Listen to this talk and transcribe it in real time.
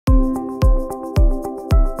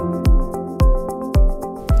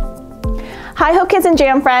Hi Hope Kids and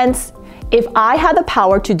Jam friends! If I had the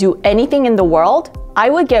power to do anything in the world, I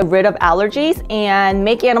would get rid of allergies and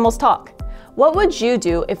make animals talk. What would you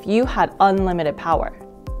do if you had unlimited power?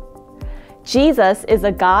 Jesus is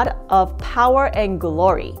a God of power and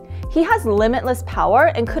glory. He has limitless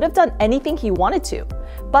power and could have done anything he wanted to.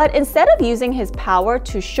 But instead of using his power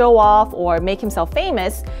to show off or make himself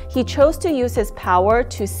famous, he chose to use his power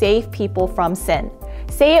to save people from sin.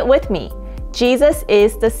 Say it with me. Jesus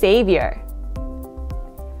is the Savior.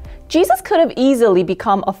 Jesus could have easily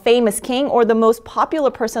become a famous king or the most popular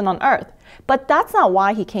person on earth, but that's not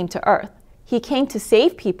why he came to earth. He came to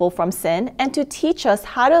save people from sin and to teach us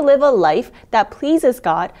how to live a life that pleases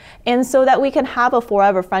God and so that we can have a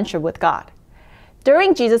forever friendship with God.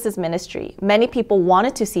 During Jesus' ministry, many people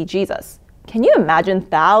wanted to see Jesus. Can you imagine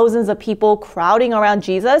thousands of people crowding around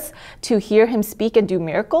Jesus to hear him speak and do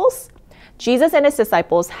miracles? Jesus and his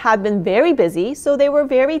disciples had been very busy, so they were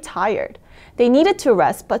very tired. They needed to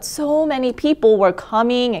rest, but so many people were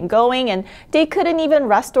coming and going, and they couldn't even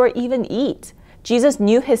rest or even eat. Jesus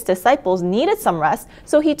knew his disciples needed some rest,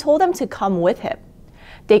 so he told them to come with him.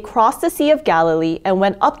 They crossed the Sea of Galilee and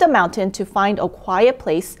went up the mountain to find a quiet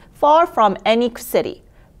place far from any city.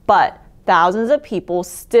 But thousands of people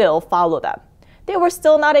still followed them. They were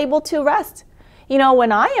still not able to rest. You know,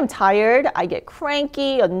 when I am tired, I get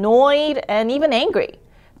cranky, annoyed, and even angry.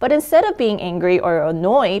 But instead of being angry or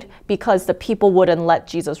annoyed because the people wouldn't let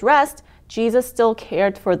Jesus rest, Jesus still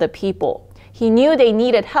cared for the people. He knew they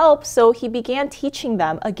needed help, so he began teaching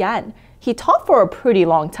them again. He taught for a pretty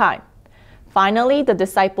long time. Finally, the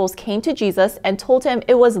disciples came to Jesus and told him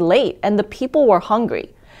it was late and the people were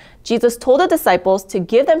hungry. Jesus told the disciples to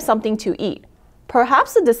give them something to eat.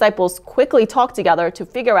 Perhaps the disciples quickly talked together to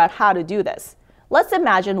figure out how to do this. Let's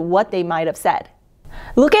imagine what they might have said.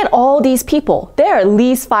 Look at all these people. There are at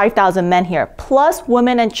least 5,000 men here, plus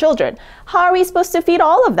women and children. How are we supposed to feed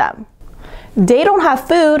all of them? They don't have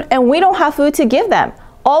food, and we don't have food to give them.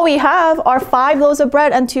 All we have are 5 loaves of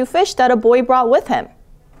bread and 2 fish that a boy brought with him.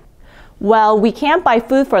 Well, we can't buy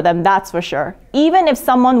food for them, that's for sure. Even if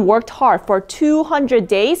someone worked hard for 200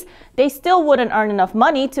 days, they still wouldn't earn enough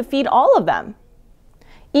money to feed all of them.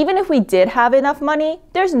 Even if we did have enough money,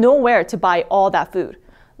 there's nowhere to buy all that food.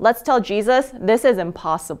 Let's tell Jesus this is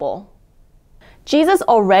impossible. Jesus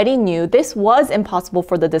already knew this was impossible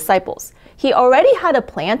for the disciples. He already had a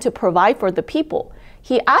plan to provide for the people.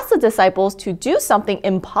 He asked the disciples to do something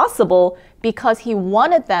impossible because he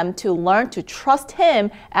wanted them to learn to trust him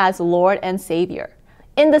as Lord and Savior.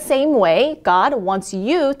 In the same way, God wants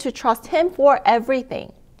you to trust him for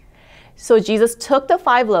everything. So Jesus took the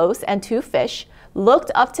 5 loaves and 2 fish,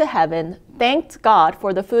 looked up to heaven, thanked God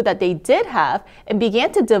for the food that they did have, and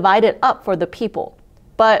began to divide it up for the people.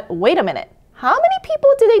 But wait a minute, how many people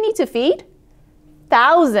do they need to feed?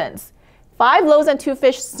 Thousands. 5 loaves and 2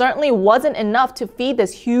 fish certainly wasn't enough to feed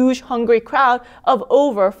this huge hungry crowd of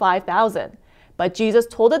over 5,000. But Jesus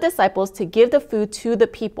told the disciples to give the food to the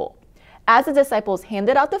people. As the disciples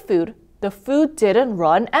handed out the food didn't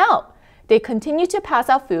run out. They continued to pass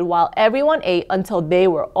out food while everyone ate until they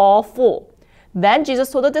were all full. Then Jesus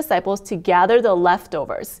told the disciples to gather the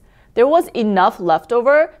leftovers. There was enough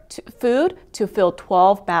leftover food to fill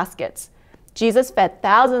 12 baskets. Jesus fed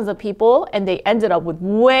thousands of people, and they ended up with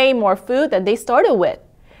way more food than they started with.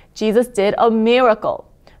 Jesus did a miracle.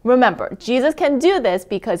 Remember, Jesus can do this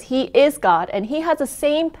because he is God and he has the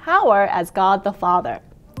same power as God the Father.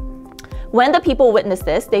 When the people witnessed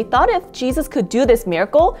this, they thought if Jesus could do this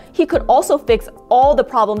miracle, he could also fix all the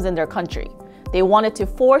problems in their country. They wanted to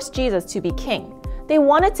force Jesus to be king. They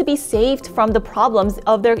wanted to be saved from the problems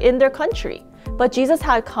in their country. But Jesus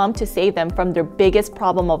had come to save them from their biggest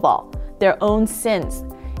problem of all, their own sins.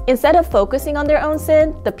 Instead of focusing on their own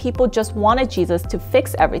sin, the people just wanted Jesus to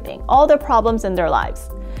fix everything, all their problems in their lives.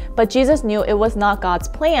 But Jesus knew it was not God's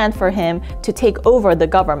plan for him to take over the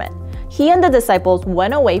government. He and the disciples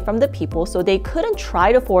went away from the people so they couldn't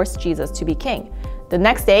try to force Jesus to be king. The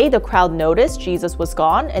next day, the crowd noticed Jesus was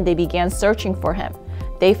gone and they began searching for him.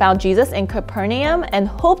 They found Jesus in Capernaum and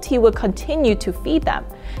hoped he would continue to feed them.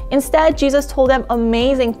 Instead, Jesus told them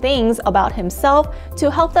amazing things about himself to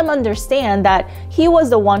help them understand that he was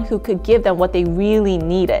the one who could give them what they really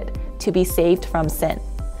needed to be saved from sin.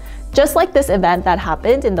 Just like this event that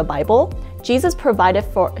happened in the Bible, Jesus provides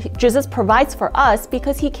for us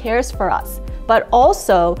because he cares for us. But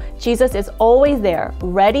also, Jesus is always there,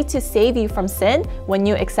 ready to save you from sin when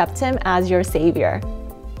you accept him as your Savior.